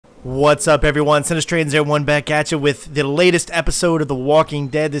What's up, everyone? Sinistrain01 back at you with the latest episode of The Walking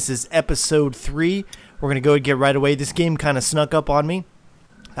Dead. This is episode 3. We're going to go and get right away. This game kind of snuck up on me.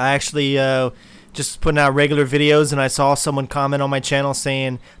 I actually just putting out regular videos, and I saw someone comment on my channel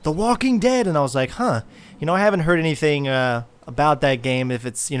saying, The Walking Dead, and I was like, huh. You know, I haven't heard anything about that game, if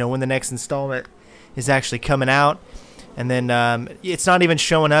it's, you know, when the next installment is actually coming out. And then it's not even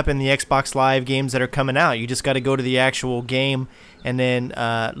showing up in the Xbox Live games that are coming out. You just got to go to the actual game and then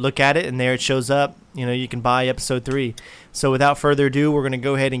look at it, and there it shows up. You know, you can buy episode 3. So without further ado, we're going to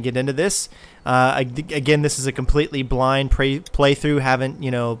go ahead and get into this. Again, this is a completely blind playthrough. Haven't,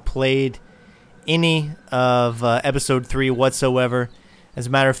 you know, played any of episode 3 whatsoever. As a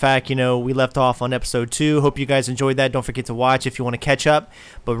matter of fact, you know, we left off on episode 2. Hope you guys enjoyed that. Don't forget to watch if you want to catch up.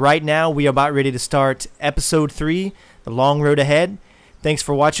 But right now, we are about ready to start episode 3, The Long Road Ahead. Thanks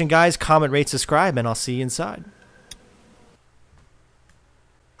for watching, guys. Comment, rate, subscribe, and I'll see you inside.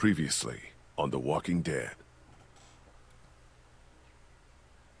 Previously on The Walking Dead.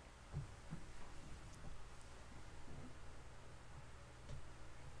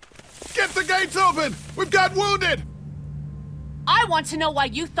 Get the gates open! We've got wounded! I want to know why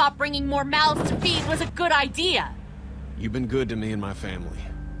you thought bringing more mouths to feed was a good idea. You've been good to me and my family.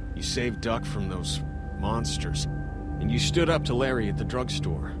 You saved Duck from those monsters. And you stood up to Larry at the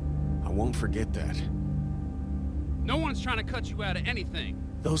drugstore. I won't forget that. No one's trying to cut you out of anything.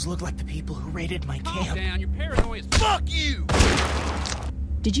 Those look like the people who raided my Calm camp. down, you're paranoid as fuck you!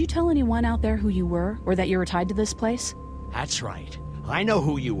 Did you tell anyone out there who you were, or that you were tied to this place? That's right. I know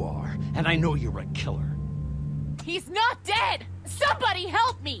who you are, and I know you're a killer. He's not dead! Somebody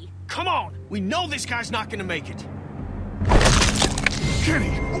help me! Come on! We know this guy's not gonna make it!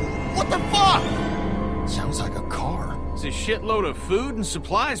 Kenny! What the fuck? Sounds like a car. There's a shitload of food and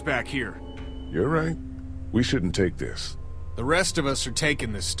supplies back here. You're right. We shouldn't take this. The rest of us are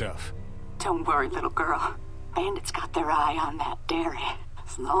taking this stuff. Don't worry, little girl. Bandits got their eye on that dairy.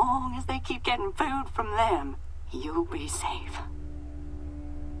 As long as they keep getting food from them, you'll be safe.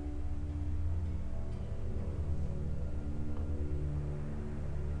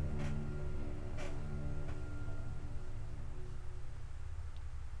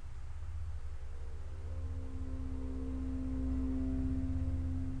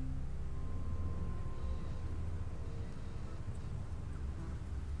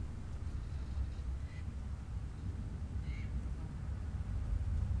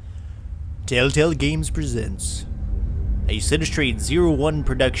 Telltale Games presents a Sinistrain01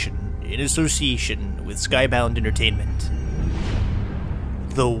 production in association with Skybound Entertainment.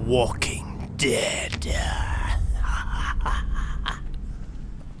 The Walking Dead.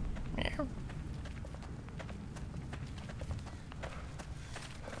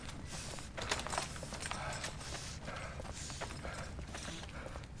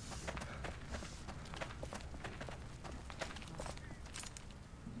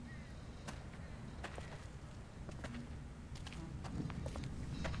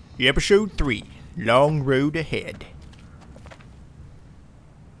 Episode 3, Long Road Ahead.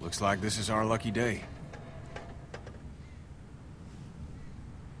 Looks like this is our lucky day.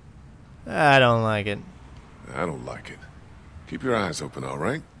 I don't like it. I don't like it. Keep your eyes open, all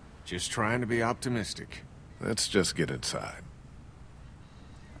right? Just trying to be optimistic. Let's just get inside.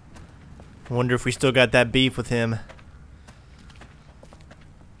 Wonder if we still got that beef with him.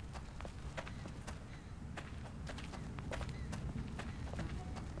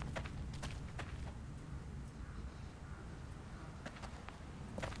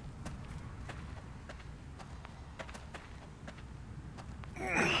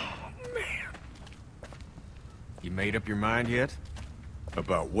 You made up your mind yet?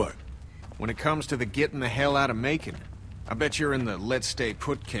 About what? When it comes to the getting the hell out of Macon, I bet you're in the let's stay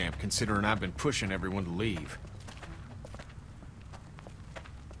put camp, considering I've been pushing everyone to leave.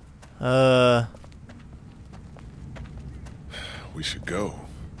 We should go.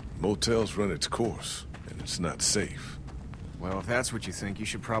 Motel's run its course, and it's not safe. Well, if that's what you think, you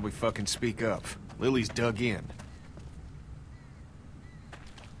should probably fucking speak up. Lily's dug in.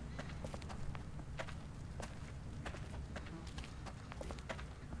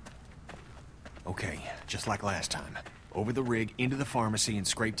 Okay, just like last time. Over the rig, into the pharmacy, and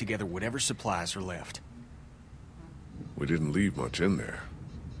scrape together whatever supplies are left. We didn't leave much in there.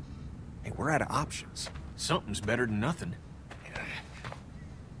 Hey, we're out of options. Something's better than nothing.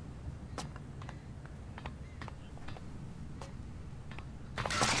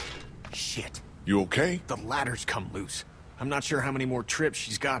 Shit. You okay? The ladder's come loose. I'm not sure how many more trips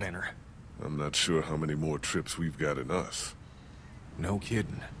she's got in her. I'm not sure how many more trips we've got in us. No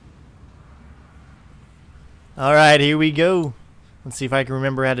kidding. Alright, here we go. Let's see if I can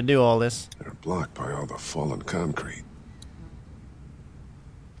remember how to do all this. They're blocked by all the fallen concrete.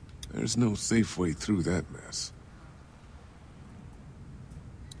 There's no safe way through that mess.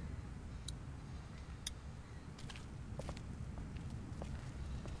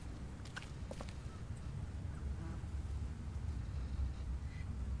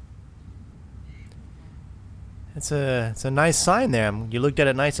 It's a nice sign there. You looked at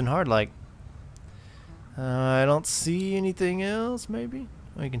it nice and hard, like. I don't see anything else. Maybe.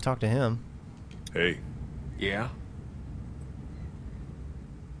 Well, you can talk to him. Hey, Yeah?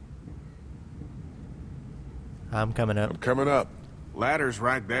 I'm coming up. I'm coming up. Ladder's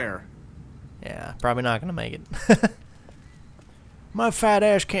right there. Yeah, probably not gonna make it. My fat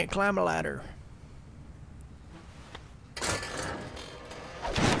ass can't climb a ladder.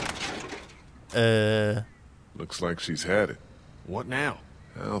 Looks like she's had it. What now?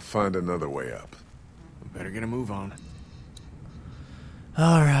 I'll find another way up. We better get a move on.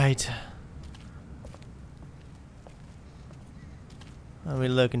 All right. What are we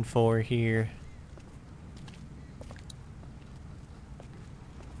looking for here?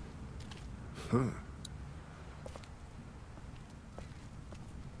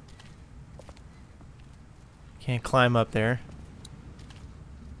 Can't climb up there.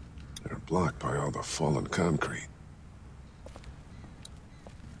 They're blocked by all the fallen concrete.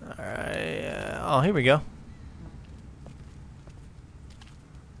 Alright, oh, here we go.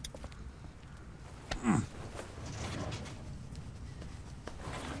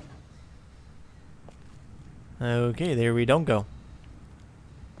 Okay, there we don't go.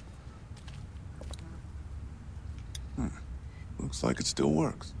 Looks like it still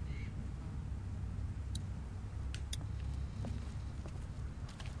works.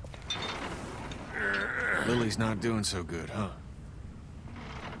 Lily's not doing so good, huh?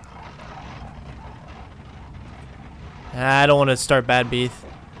 I don't want to start bad beef.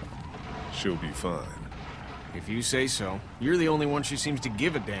 She'll be fine. If you say so. You're the only one she seems to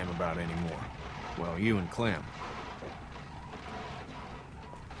give a damn about anymore. Well, you and Clem.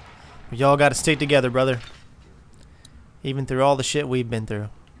 We all got to stick together, brother. Even through all the shit we've been through.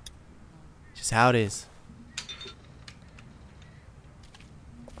 Just how it is.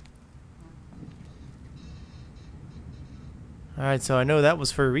 Alright, so I know that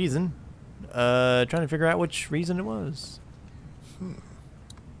was for a reason. Trying to figure out which reason it was.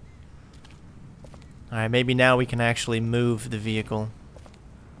 Alright, maybe now we can actually move the vehicle.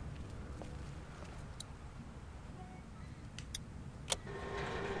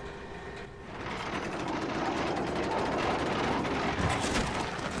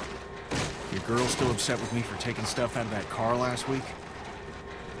 Your girl still upset with me for taking stuff out of that car last week?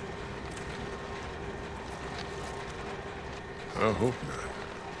 I hope not.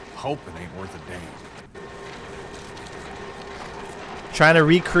 Hoping ain't worth a damn. Trying to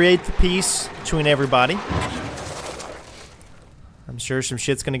recreate the peace between everybody. I'm sure some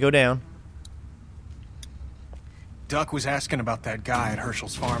shit's gonna go down. Duck was asking about that guy at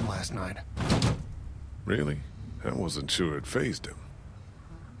Herschel's farm last night. Really? I wasn't sure it fazed him.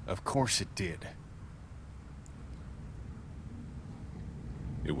 Of course it did.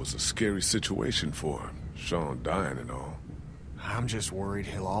 It was a scary situation for him. Sean dying and all. I'm just worried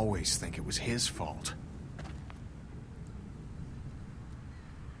he'll always think it was his fault.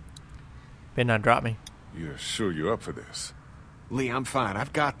 Better not drop me. You're sure you're up for this? Lee, I'm fine.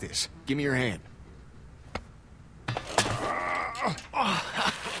 I've got this. Give me your hand.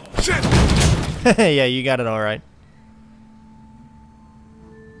 Shit! Yeah, you got it all right.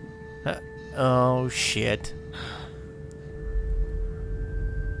 Oh, shit.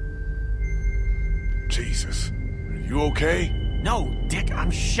 Jesus. Are you okay? No, Dick, I'm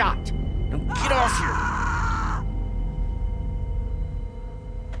shot. Now get off here.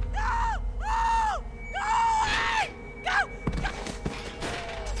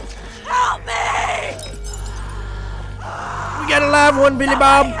 Help me! We got a live one, Billy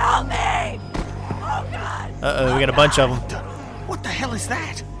Bob. Help me! Oh, God! Uh-oh, we got a bunch of them. What the hell is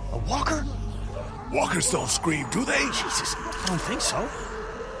that? A walker? Walkers don't scream, do they? Jesus, I don't think so.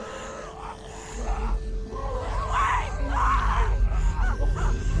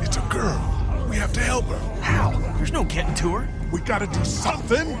 It's a girl. We have to help her. How? There's no getting to her. We gotta do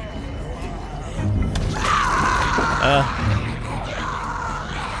something.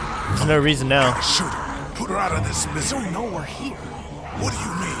 There's no reason now. Shoot her. Put her out of this misery. No, we're here. What do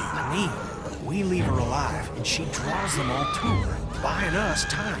you mean? I mean, we leave her alive, and she draws them all to her, buying us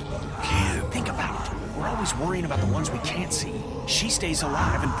time. Kid. Think about it. We're always worrying about the ones we can't see. She stays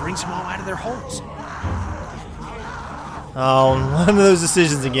alive and brings them all out of their holes. Oh, one of those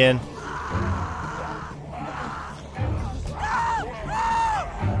decisions again.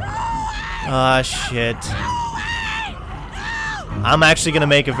 Ah, shit. I'm actually gonna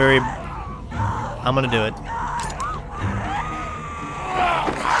make a very... I'm gonna do it.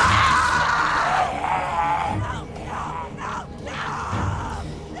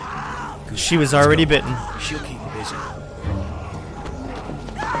 She was already bitten. She'll keep you busy.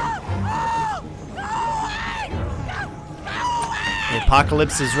 The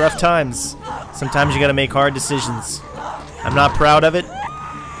apocalypse is rough times. Sometimes you gotta make hard decisions. I'm not proud of it.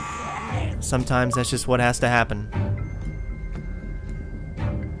 Sometimes that's just what has to happen.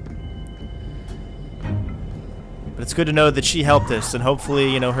 But it's good to know that she helped us, and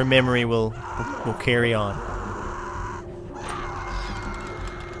hopefully, you know, her memory will carry on.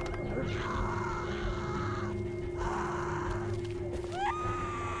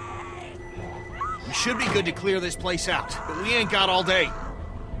 We should be good to clear this place out, but we ain't got all day.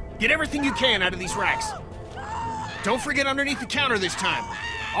 Get everything you can out of these racks. Don't forget underneath the counter this time.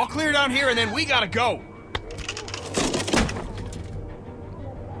 I'll clear down here and then we gotta go.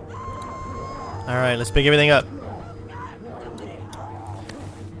 Alright, let's pick everything up.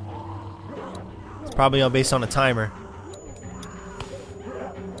 It's probably all based on a timer.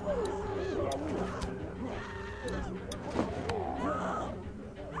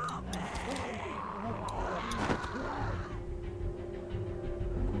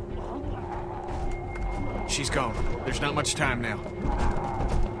 She's gone. There's not much time now.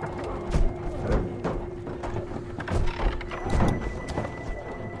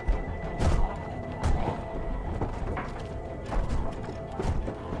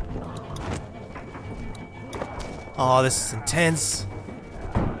 Oh, this is intense.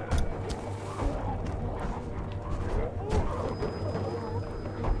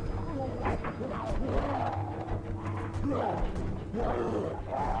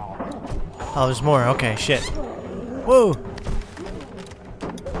 Oh, there's more. Okay, shit. Whoa.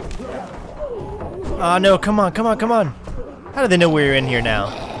 Oh, no. Come on, come on, come on. How do they know we're in here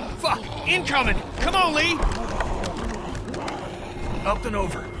now? Fuck! Incoming! Come on, Lee! Up and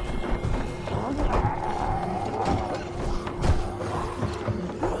over.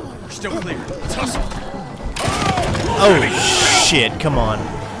 We're still clear. Let's hustle. Oh, shit. Come on.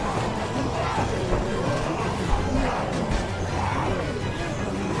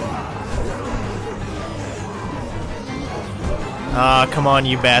 Ah, come on,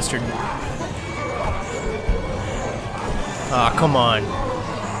 you bastard. Ah, come on.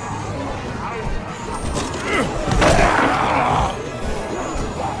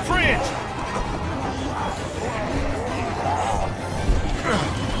 Fridge!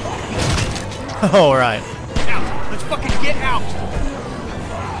 All right. Out! Let's fucking get out!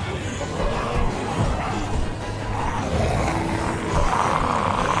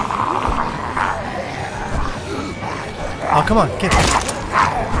 Oh, come on, get it.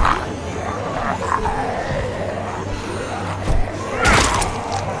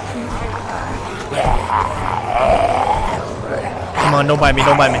 Come on, don't bite me,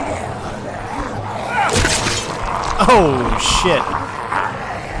 don't bite me. Oh, shit.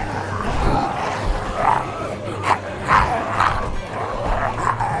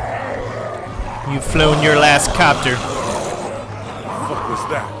 You've flown your last copter. What the fuck was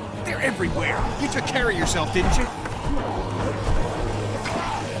that? They're everywhere! You took care of yourself, didn't you?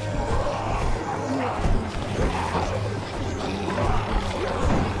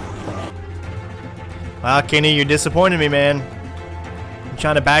 Well, Kenny, you're disappointing me, man. I'm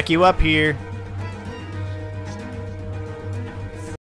trying to back you up here.